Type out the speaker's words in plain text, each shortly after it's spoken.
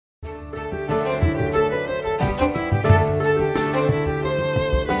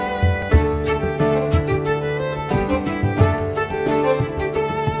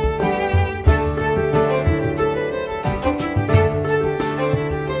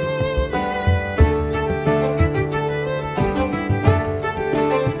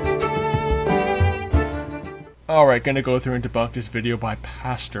Alright, going to go through and debunk this video by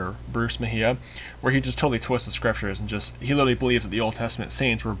Pastor Bruce Mejia, where he just totally twists the scriptures and he literally believes that the Old Testament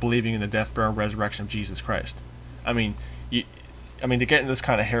saints were believing in the death, burial, and resurrection of Jesus Christ. I mean, to get into this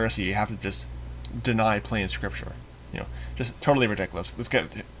kind of heresy, you have to just deny plain scripture. Just totally ridiculous. Let's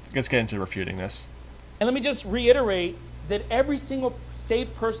get into refuting this. And let me just reiterate that every single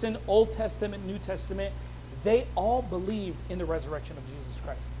saved person, Old Testament, New Testament, they all believed in the resurrection of Jesus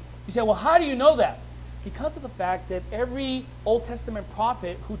Christ. You say, well, how do you know that? Because of the fact that every Old Testament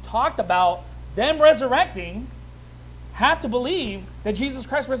prophet who talked about them resurrecting have to believe that Jesus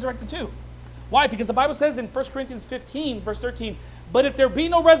Christ resurrected too. Why? Because the Bible says in 1 Corinthians 15, verse 13, but if there be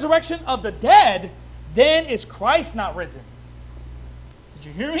no resurrection of the dead, then is Christ not risen. Did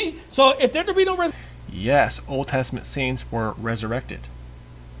you hear me? So if there be no resurrection... Yes, Old Testament saints were resurrected.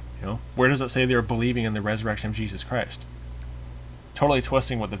 Where does it say they were believing in the resurrection of Jesus Christ? Totally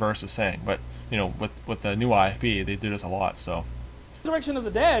twisting what the verse is saying, but with the new IFB, they do this a lot. So, resurrection of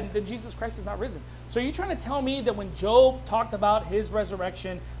the dead, then Jesus Christ is not risen. So you're trying to tell me that when Job talked about his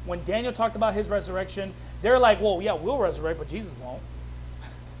resurrection, when Daniel talked about his resurrection, they're like, well, yeah, we'll resurrect, but Jesus won't.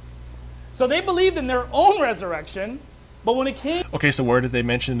 So they believed in their own resurrection, but when it came... Okay, so where did they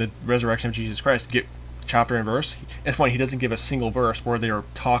mention the resurrection of Jesus Christ? Get chapter and verse? It's funny, he doesn't give a single verse where they are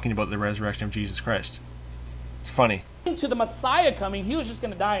talking about the resurrection of Jesus Christ. It's funny. To the Messiah coming, he was just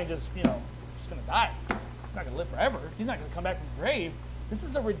going to die and just going to die. He's not going to live forever. He's not going to come back from the grave. This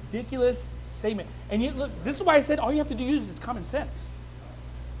is a ridiculous statement. And look, this is why I said all you have to do is common sense.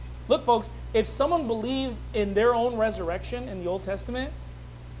 Look, folks, if someone believed in their own resurrection in the Old Testament,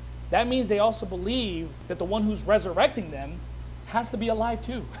 that means they also believe that the one who's resurrecting them has to be alive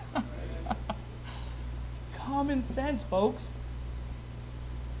too. Common sense, folks.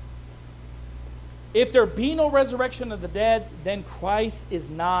 If there be no resurrection of the dead, then Christ is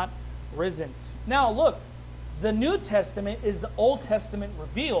not risen. Now look, the New Testament is the Old Testament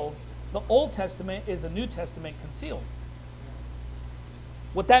revealed. The Old Testament is the New Testament concealed.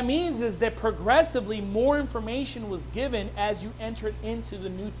 What that means is that progressively more information was given as you entered into the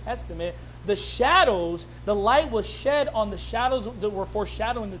New Testament. The shadows, the light was shed on the shadows that were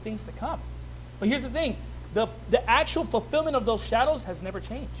foreshadowing the things to come. But here's the thing, the actual fulfillment of those shadows has never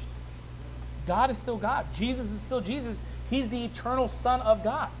changed. God is still God. Jesus is still Jesus. He's the eternal Son of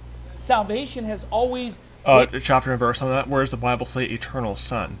God. Salvation has always... chapter and verse on that. Where does the Bible say eternal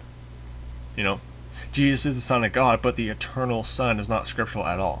Son? Jesus is the Son of God, but the eternal Son is not scriptural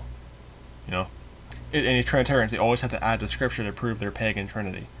at all. Any Trinitarians, they always have to add to Scripture to prove their pagan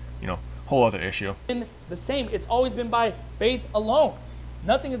Trinity. Whole other issue. The same. It's always been by faith alone.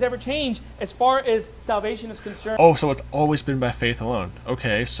 Nothing has ever changed as far as salvation is concerned. Oh, so it's always been by faith alone.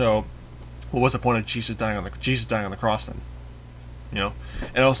 Okay, so... what was the point of Jesus dying on the cross then?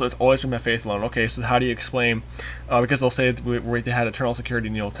 And also it's always been by faith alone. Okay, so how do you explain? Because they'll say they had eternal security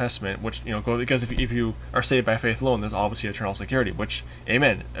in the Old Testament, which because if you are saved by faith alone, there's obviously eternal security. Which,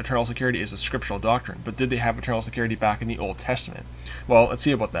 amen, eternal security is a scriptural doctrine. But did they have eternal security back in the Old Testament? Well, let's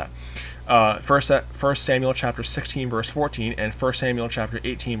see about that. 1 Samuel chapter 16 verse 14 and 1 Samuel chapter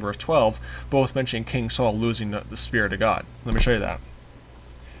 18 verse 12 both mention King Saul losing the Spirit of God. Let me show you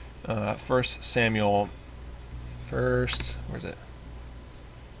that. 1 Samuel, where is it?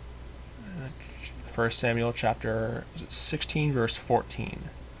 1 Samuel chapter 16 verse 14.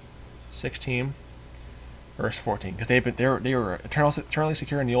 16 verse 14. Because they were eternally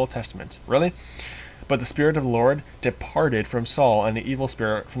secure in the Old Testament. Really? But the Spirit of the Lord departed from Saul, and the evil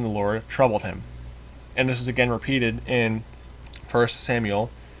spirit from the Lord troubled him. And this is again repeated in 1 Samuel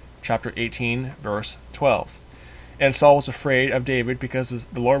chapter 18 verse 12. And Saul was afraid of David because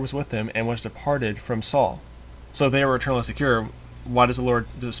the Lord was with him and was departed from Saul. So if they were eternally secure, why does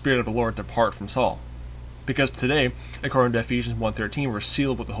the Spirit of the Lord depart from Saul? Because today, according to Ephesians 1:13, we're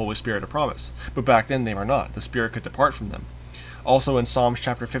sealed with the Holy Spirit of promise. But back then they were not. The Spirit could depart from them. Also in Psalms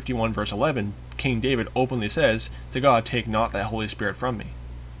chapter 51 verse 11, King David openly says to God, "Take not that Holy Spirit from me."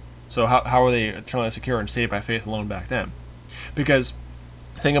 So how are they eternally secure and saved by faith alone back then? Because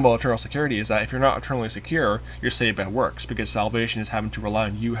the thing about eternal security is that if you're not eternally secure, you're saved by works, because salvation is having to rely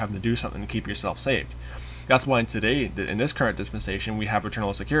on you having to do something to keep yourself saved. That's why today, in this current dispensation, we have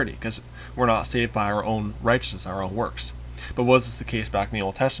eternal security, because we're not saved by our own righteousness, our own works. But was this the case back in the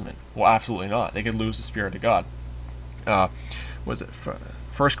Old Testament? Well, absolutely not. They could lose the Spirit of God. Was it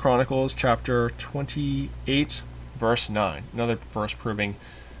 1 Chronicles chapter 28, verse 9? Another verse proving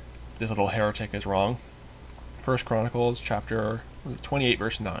this little heretic is wrong. 1 Chronicles chapter 28,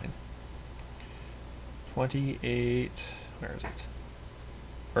 verse 9. 28, where is it?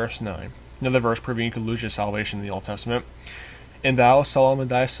 Verse 9. Another verse proving you could lose your salvation in the Old Testament. And thou, Solomon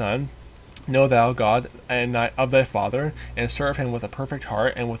thy son, Know thou God and of thy Father, and serve him with a perfect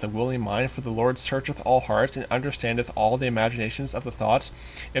heart and with a willing mind, for the Lord searcheth all hearts, and understandeth all the imaginations of the thoughts.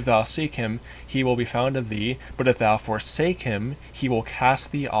 If thou seek him, he will be found of thee, but if thou forsake him, he will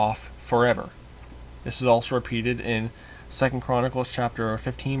cast thee off forever. This is also repeated in 2 Chronicles chapter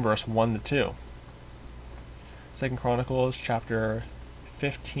 15, verse 1 to 2. 2 Chronicles chapter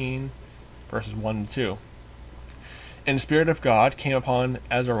 15, verses 1 to 2. And the Spirit of God came upon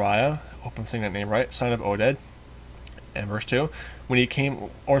Azariah, I hope I'm saying that name right, son of Oded. And verse 2, when he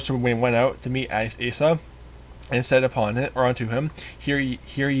went out to meet Asa, and said upon it, or unto him, Hear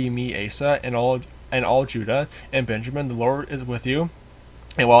ye me, Asa, and all Judah and Benjamin, the Lord is with you,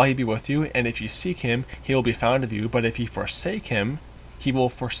 and while he be with you, and if ye seek him, he will be found of you, but if ye forsake him, he will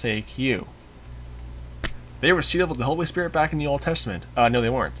forsake you. They were sealed with the Holy Spirit back in the Old Testament. No, they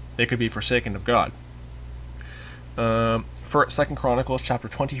weren't. They could be forsaken of God. For 2 Chronicles chapter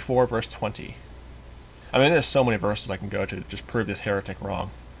 24, verse 20. I mean, there's so many verses I can go to just prove this heretic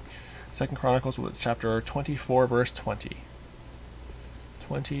wrong. 2 Chronicles chapter 24, verse 20.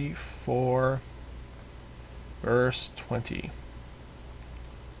 24, verse 20.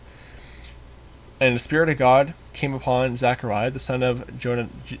 And the Spirit of God came upon Zechariah, the son of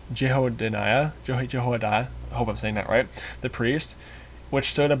Jehoiada, I hope I'm saying that right, the priest, which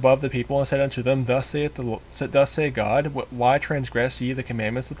stood above the people, and said unto them, Thus saith God, why transgress ye the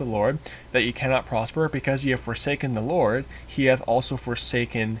commandments of the Lord, that ye cannot prosper? Because ye have forsaken the Lord, he hath also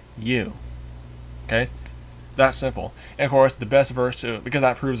forsaken you. Okay? That's simple. And of course, the best verse, because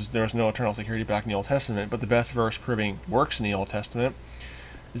that proves there was no eternal security back in the Old Testament, but the best verse proving works in the Old Testament,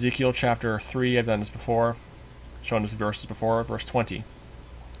 Ezekiel chapter 3, I've done this before, shown this verses before, verse 20.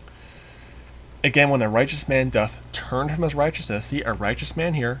 Again, when a righteous man doth turn from his righteousness, see, a righteous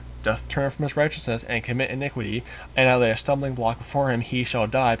man here doth turn from his righteousness and commit iniquity, and I lay a stumbling block before him, he shall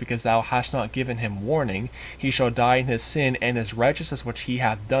die, because thou hast not given him warning. He shall die in his sin, and his righteousness which he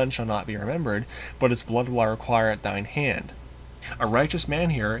hath done shall not be remembered, but his blood will I require at thine hand. A righteous man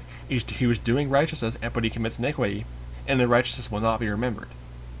here, he was doing righteousness, but he commits iniquity, and the righteousness will not be remembered.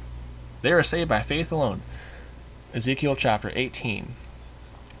 They are saved by faith alone. Ezekiel chapter 18.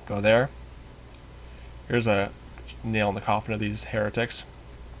 Go there. Here's a nail in the coffin of these heretics.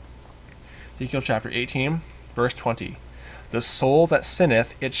 Ezekiel chapter 18, verse 20. The soul that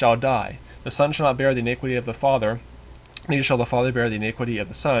sinneth, it shall die. The son shall not bear the iniquity of the father, neither shall the father bear the iniquity of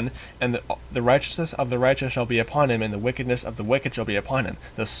the son, and the righteousness of the righteous shall be upon him, and the wickedness of the wicked shall be upon him.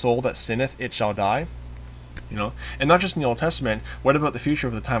 The soul that sinneth, it shall die. And not just in the Old Testament, what about the future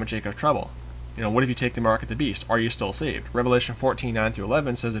of the time of Jacob's trouble? What if you take the mark of the beast? Are you still saved? Revelation 14, 9 through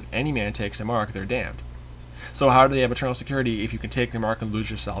 11 says if any man takes the mark, they're damned. So how do they have eternal security if you can take the mark and lose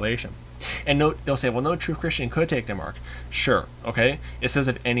your salvation? And they'll say, well, no true Christian could take the mark. Sure, okay? It says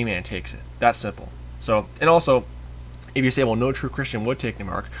if any man takes it. That's simple. So, and also, if you say, well, no true Christian would take the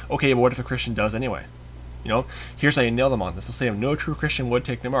mark, okay, but what if a Christian does anyway? Here's how you nail them on this. Let's say if no true Christian would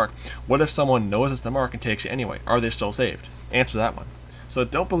take the mark, what if someone knows it's the mark and takes it anyway? Are they still saved? Answer that one. So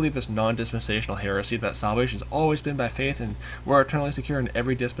don't believe this non-dispensational heresy that salvation has always been by faith and we're eternally secure in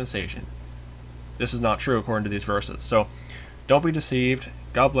every dispensation. This is not true according to these verses. So don't be deceived.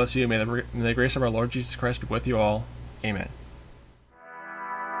 God bless you. May the grace of our Lord Jesus Christ be with you all. Amen.